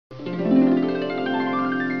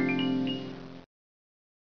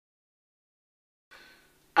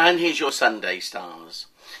And here's your Sunday stars.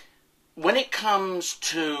 When it comes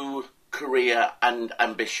to career and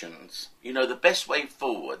ambitions, you know, the best way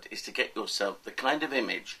forward is to get yourself the kind of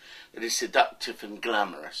image that is seductive and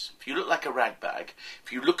glamorous. If you look like a ragbag,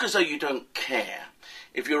 if you look as though you don't care,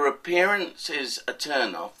 if your appearance is a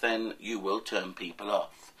turn-off, then you will turn people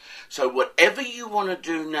off. So whatever you want to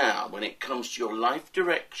do now when it comes to your life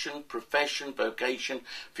direction, profession, vocation,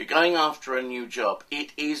 if you're going after a new job,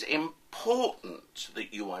 it is important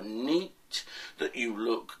that you are neat, that you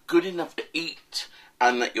look good enough to eat,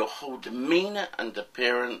 and that your whole demeanour and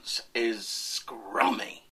appearance is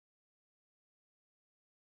scrummy.